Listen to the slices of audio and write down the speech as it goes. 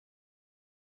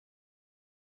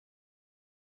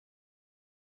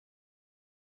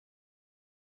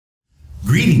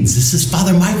Greetings, this is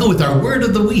Father Michael with our word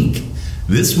of the week.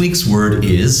 This week's word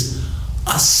is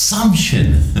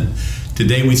Assumption.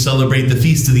 Today we celebrate the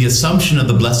feast of the Assumption of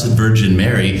the Blessed Virgin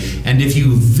Mary, and if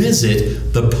you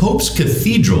visit the Pope's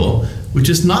Cathedral, which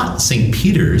is not St.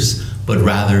 Peter's, but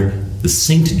rather the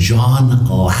St. John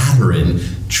Lateran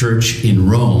Church in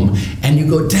Rome, and you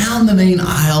go down the main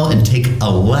aisle and take a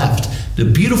left, the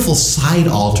beautiful side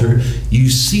altar, you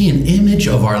see an image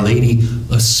of Our Lady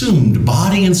assumed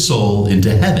body and soul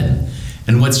into heaven.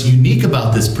 And what's unique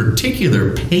about this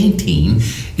particular painting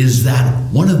is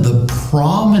that one of the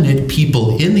prominent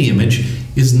people in the image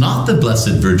is not the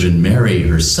Blessed Virgin Mary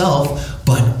herself,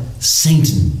 but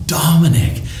Saint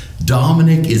Dominic.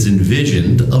 Dominic is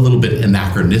envisioned, a little bit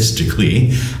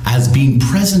anachronistically, as being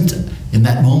present in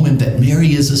that moment that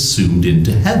Mary is assumed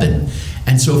into heaven.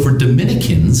 And so for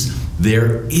Dominicans,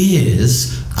 there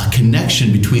is a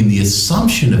connection between the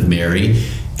Assumption of Mary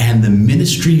and the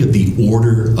ministry of the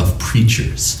Order of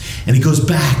Preachers. And it goes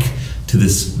back to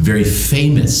this very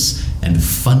famous and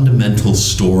fundamental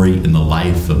story in the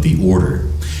life of the order.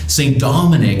 St.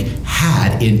 Dominic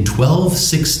had, in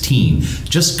 1216,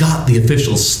 just got the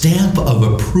official stamp of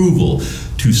approval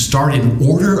to start an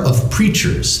order of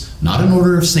preachers, not an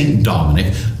order of St.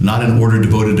 Dominic, not an order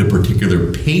devoted to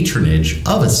particular patronage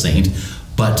of a saint,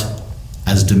 but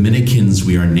as Dominicans,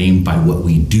 we are named by what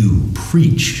we do,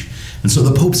 preach. And so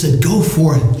the Pope said, go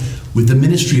forth with the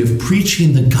ministry of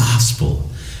preaching the gospel.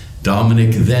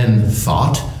 Dominic then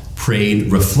thought,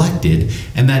 prayed, reflected,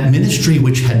 and that ministry,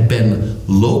 which had been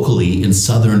locally in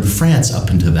southern France up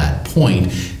until that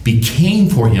point, became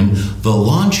for him the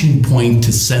launching point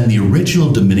to send the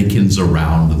original Dominicans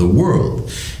around the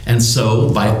world. And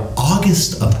so by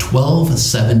August of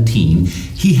 1217,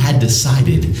 he had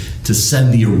decided to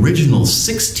send the original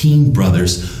 16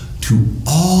 brothers to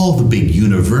all the big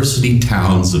university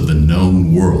towns of the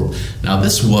known world. Now,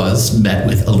 this was met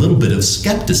with a little bit of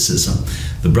skepticism.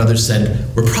 The brothers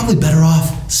said, we're probably better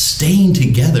off staying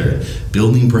together,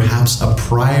 building perhaps a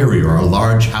priory or a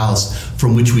large house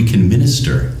from which we can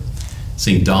minister.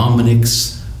 St.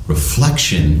 Dominic's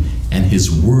reflection and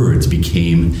his words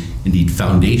became indeed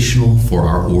foundational for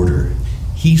our order.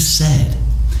 He said,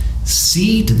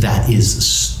 seed that is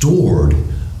stored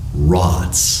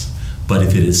rots, but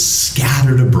if it is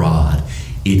scattered abroad,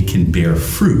 it can bear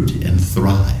fruit and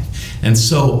thrive. And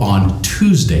so on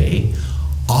Tuesday,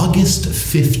 August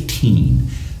 15,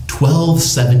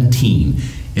 1217,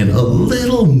 in a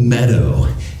little meadow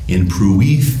in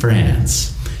Prouy,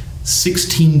 France,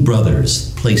 16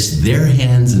 brothers placed their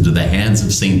hands into the hands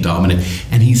of St. Dominic,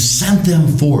 and he sent them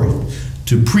forth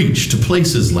to preach to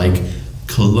places like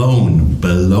Cologne,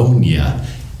 Bologna,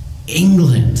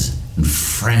 England, and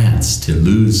France,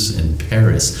 Toulouse, and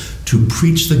Paris, to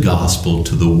preach the gospel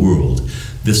to the world.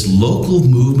 This local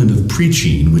movement of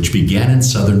preaching, which began in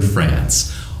southern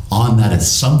France on that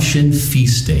Assumption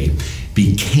feast day,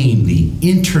 became the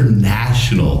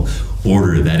international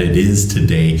order that it is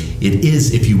today. It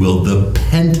is, if you will, the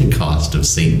Pentecost of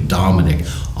St. Dominic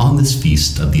on this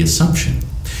feast of the Assumption.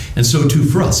 And so too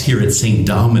for us here at St.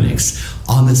 Dominic's,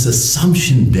 on this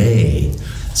Assumption Day,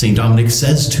 St. Dominic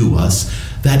says to us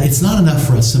that it's not enough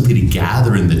for us simply to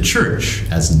gather in the church,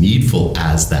 as needful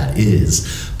as that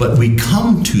is, but we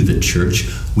come to the church,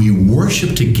 we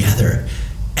worship together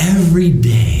every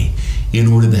day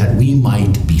in order that we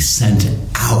might be sent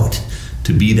out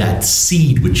to be that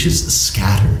seed which is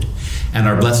scattered. And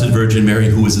our Blessed Virgin Mary,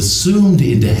 who is assumed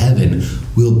into heaven,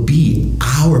 will be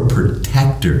our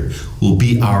protector, will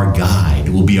be our guide,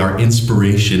 will be our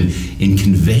inspiration in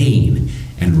conveying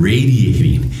and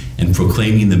radiating and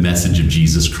proclaiming the message of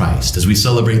Jesus Christ. As we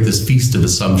celebrate this Feast of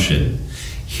Assumption,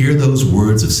 hear those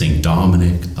words of St.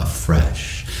 Dominic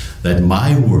afresh, that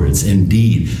my words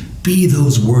indeed be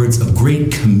those words of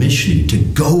great commissioning to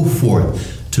go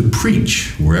forth to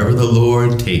preach wherever the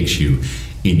Lord takes you,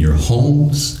 in your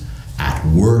homes, at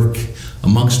work,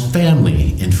 amongst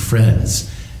family and friends.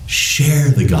 Share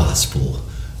the gospel,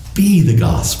 be the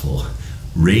gospel,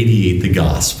 radiate the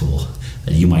gospel,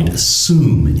 that you might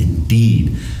assume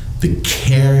indeed the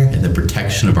care and the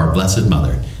protection of our Blessed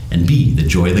Mother and be the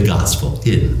joy of the gospel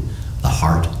in the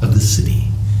heart of the city.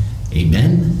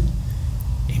 Amen.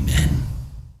 Amen.